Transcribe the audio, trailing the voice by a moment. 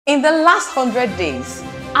In the last 100 days,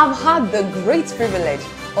 I've had the great privilege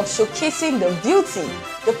of showcasing the beauty,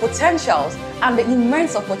 the potentials, and the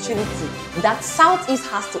immense opportunity that Southeast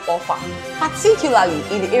has to offer, particularly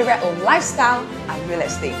in the area of lifestyle and real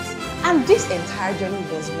estate. And this entire journey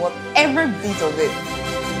was worth every bit of it.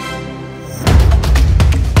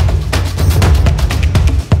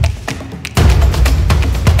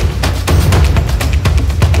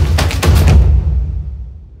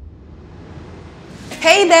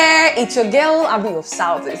 Hey there, it's your girl Abby of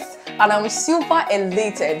Southeast, and I'm super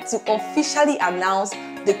elated to officially announce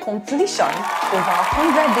the completion of our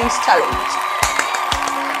 100 days challenge.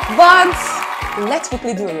 But let's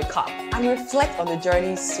quickly do a recap and reflect on the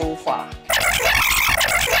journey so far.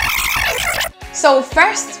 So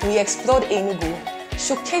first, we explored Enugu,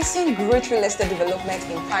 showcasing great real estate development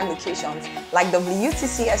in prime locations like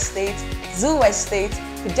WTC Estate, Zoo Estate,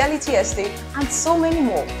 Fidelity Estate, and so many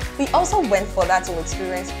more. We also went further to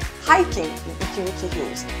experience hiking in Ikiriki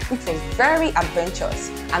Hills, which was very adventurous,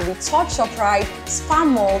 and we touched ShopRite, Spa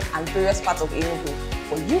Mall, and various parts of Enugu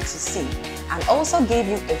for you to see, and also gave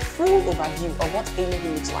you a full overview of what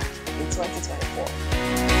Enugu looks like in 2024.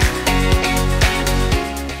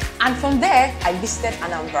 And from there, I visited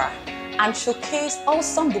Anambra and showcased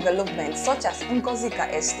awesome developments such as Ngozika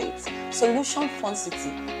Estate, Solution Fund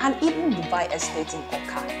City, and even Dubai Estate in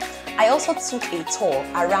Oka. I also took a tour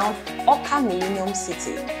around Oka Millennium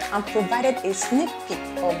City and provided a sneak peek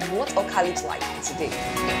of what Oka looks like today.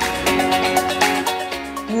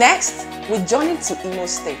 Next, we journeyed to Imo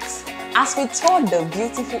State as we toured the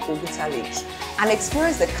beautiful Oguta Lake and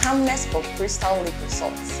experienced the calmness of Crystal Lake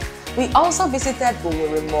Resorts. We also visited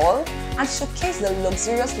Owerri Mall and showcased the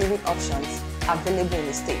luxurious living options available in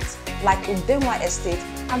the state, like Udenwa Estate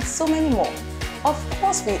and so many more. Of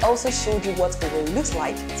course, we also showed you what Owerri looks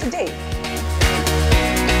like today.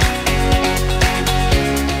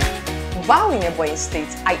 While in Ebonyi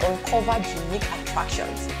State, I uncovered unique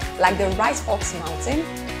attractions like the Rice Hawks Mountain,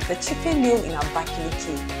 the Chicken Mill in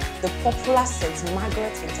Abakaliki, the popular St.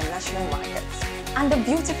 Margaret International Market, and the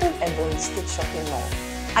beautiful Ebonyi State Shopping Mall.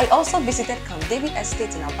 I also visited Camp David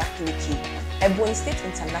Estate in Abakaliki, Ebonyi State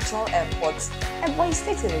International Airport, Ebonyi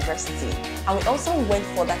State University, and we also went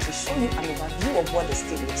further to show you an overview of what the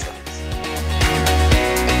state looks like.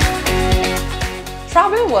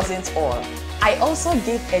 Travel wasn't all. I also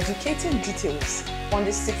gave educative details on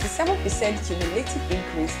the 67% cumulative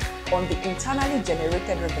increase on the internally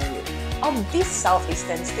generated revenue of these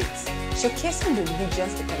southeastern states, showcasing the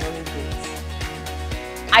region's economic growth.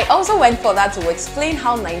 I also went further to explain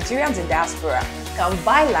how Nigerians in diaspora can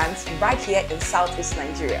buy land right here in Southeast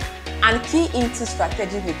Nigeria and key into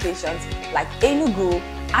strategic locations like Enugu,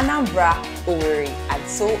 Anambra, Owerri, and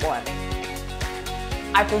so on.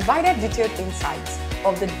 I provided detailed insights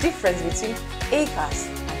of the difference between acres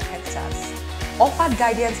and hectares, offered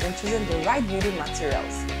guidance in choosing the right building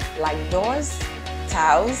materials like doors,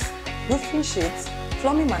 tiles, roofing sheets,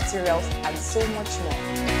 plumbing materials, and so much more.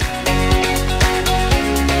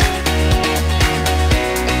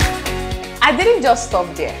 I didn't just stop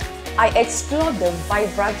there. I explored the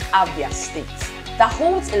vibrant Abia State that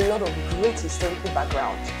holds a lot of great historical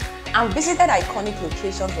background and visited iconic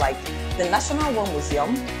locations like the National War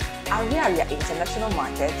Museum, Ariaria International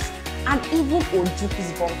Market, and even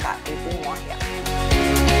Ojuku's Bunker in Umuahia.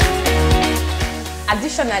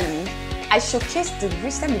 Additionally, I showcased the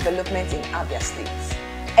recent development in Abia State,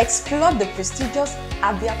 explored the prestigious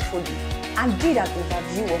Abia Poli, and did an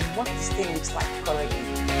overview of what the state looks like currently.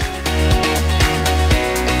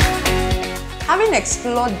 Having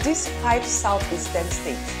explored these 5 southeastern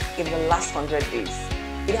states in the last 100 days,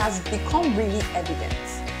 it has become really evident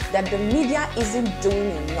that the media isn't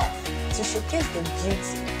doing enough to showcase the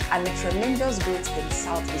beauty and the tremendous growth in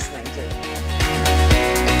Southeast Nigeria.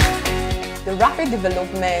 The rapid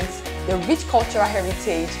development, the rich cultural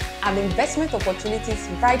heritage, and investment opportunities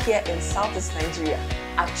right here in Southeast Nigeria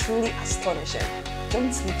are truly astonishing.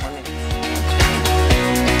 Don't sleep on it.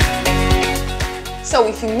 So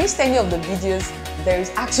if you missed any of the videos, there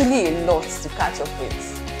is actually a lot to catch up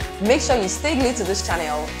with. Make sure you stay glued to this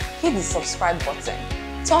channel, hit the subscribe button,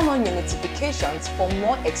 turn on your notifications for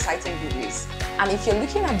more exciting videos. And if you're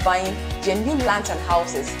looking at buying genuine lands and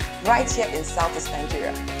houses right here in Southeast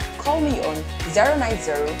Nigeria, call me on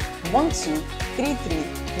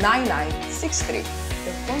 090-1233-9963.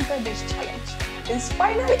 The 100 Days Challenge is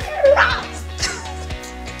finally a wrap!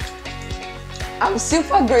 I'm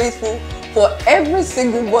super grateful for every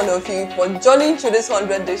single one of you for journeying through this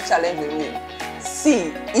 100 Days Challenge with me.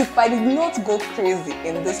 See, if I did not go crazy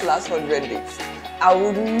in this last 100 days, I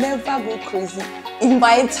would never go crazy in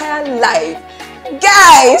my entire life.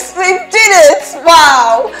 Guys, we did it!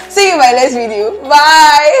 Wow! See you in my next video.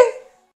 Bye!